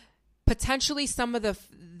potentially some of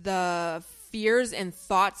the fears and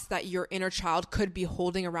thoughts that your inner child could be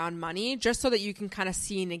holding around money, just so that you can kind of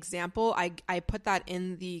see an example. I put that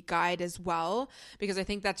in the guide as well, because I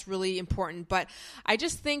think that's really important. But I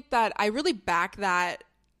just think that I really back that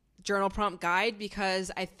journal prompt guide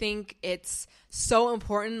because I think it's so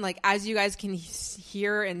important, like as you guys can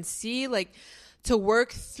hear and see, like to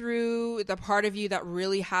work through the part of you that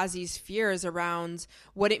really has these fears around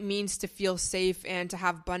what it means to feel safe and to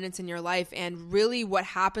have abundance in your life. And really what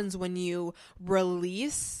happens when you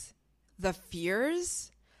release the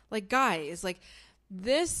fears. Like, guys, like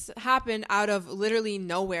this happened out of literally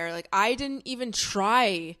nowhere. Like I didn't even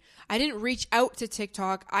try. I didn't reach out to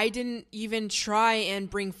TikTok. I didn't even try and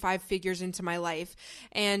bring 5 figures into my life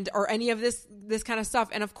or any of this kind of stuff.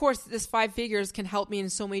 And of course, this 5 figures can help me in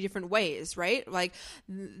so many different ways, right? Like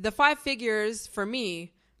the 5 figures for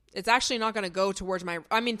me, it's actually not going to go towards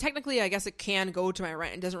technically, I guess it can go to my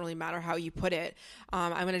rent. It doesn't really matter how you put it.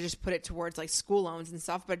 I'm going to just put it towards like school loans and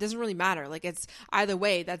stuff, but it doesn't really matter. Like it's either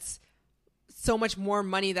way, that's so much more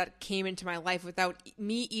money that came into my life without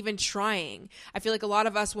me even trying. I feel like a lot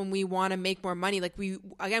of us, when we want to make more money, like we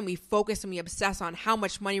focus and we obsess on how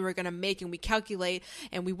much money we're going to make, and we calculate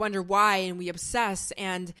and we wonder why, and we obsess,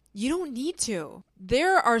 and you don't need to.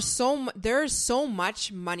 There's so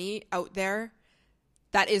much money out there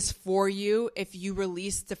that is for you if you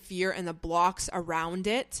release the fear and the blocks around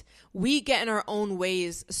it. We get in our own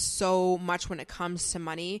ways so much when it comes to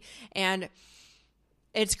money, and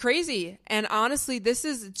it's crazy. And honestly, this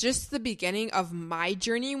is just the beginning of my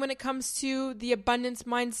journey when it comes to the abundance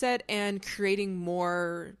mindset and creating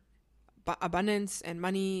more abundance and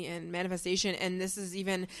money and manifestation. And this is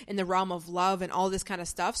even in the realm of love and all this kind of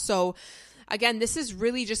stuff. So again, this is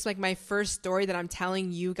really just like my first story that I'm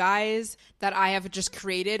telling you guys that I have just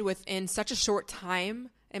created within such a short time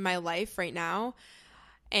in my life right now.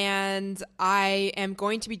 And I am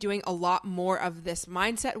going to be doing a lot more of this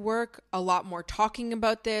mindset work, a lot more talking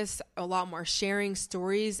about this, a lot more sharing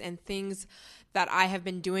stories and things that I have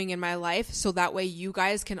been doing in my life, so that way you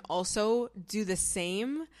guys can also do the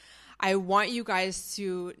same. I want you guys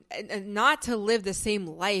to not to live the same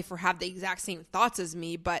life or have the exact same thoughts as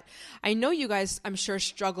me, but I know you guys, I'm sure,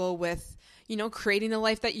 struggle with, creating the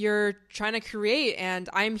life that you're trying to create. And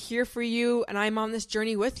I'm here for you, and I'm on this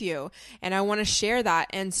journey with you, and I want to share that.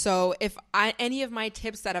 And so if any of my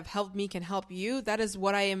tips that have helped me can help you, that is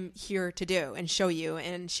what I am here to do and show you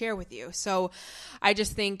and share with you. So I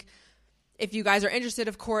just think if you guys are interested,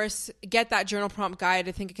 of course, get that journal prompt guide.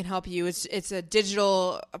 I think it can help you. It's a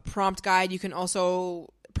digital prompt guide. You can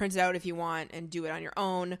also print it out if you want and do it on your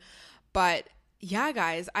own. But yeah,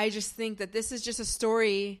 guys, I just think that this is just a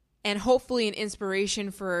story and hopefully an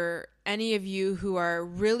inspiration for any of you who are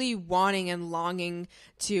really wanting and longing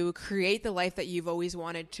to create the life that you've always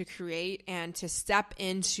wanted to create and to step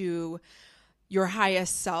into your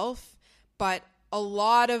highest self. But a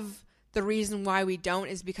lot of the reason why we don't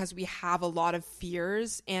is because we have a lot of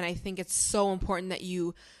fears. And I think it's so important that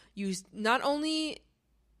you not only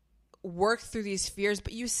work through these fears,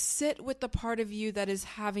 but you sit with the part of you that is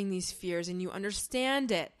having these fears and you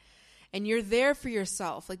understand it. And you're there for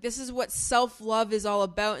yourself. Like, this is what self-love is all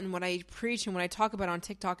about, and what I preach and what I talk about on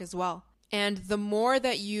TikTok as well. And the more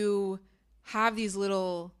that you have these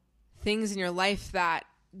little things in your life that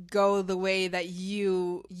go the way that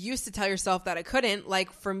you used to tell yourself that it couldn't,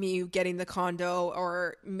 like for me, getting the condo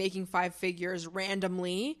or making 5 figures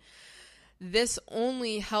randomly, this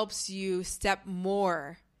only helps you step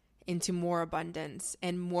more into more abundance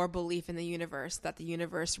and more belief in the universe, that the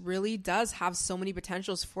universe really does have so many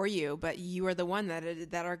potentials for you, but you are the one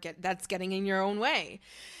that's getting in your own way.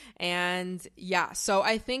 And yeah, so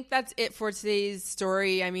I think that's it for today's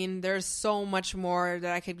story. I mean, there's so much more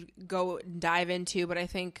that I could go dive into, but I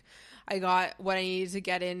think I got what I needed to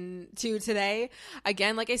get into today.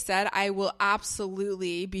 Again, like I said, I will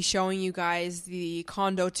absolutely be showing you guys the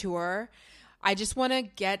condo tour. I just want to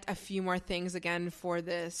get a few more things again for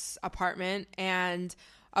this apartment. And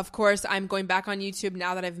of course, I'm going back on YouTube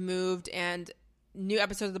now that I've moved, and new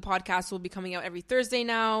episodes of the podcast will be coming out every Thursday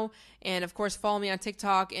now. And of course, follow me on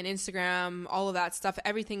TikTok and Instagram, all of that stuff.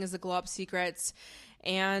 Everything is the Glow Up Secrets.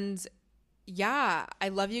 And yeah, I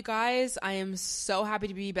love you guys. I am so happy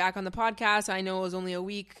to be back on the podcast. I know it was only a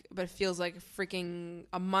week, but it feels like freaking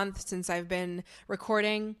a month since I've been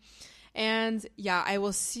recording. And yeah, I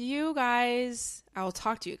will see you guys. I will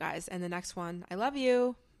talk to you guys in the next one. I love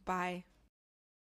you. Bye.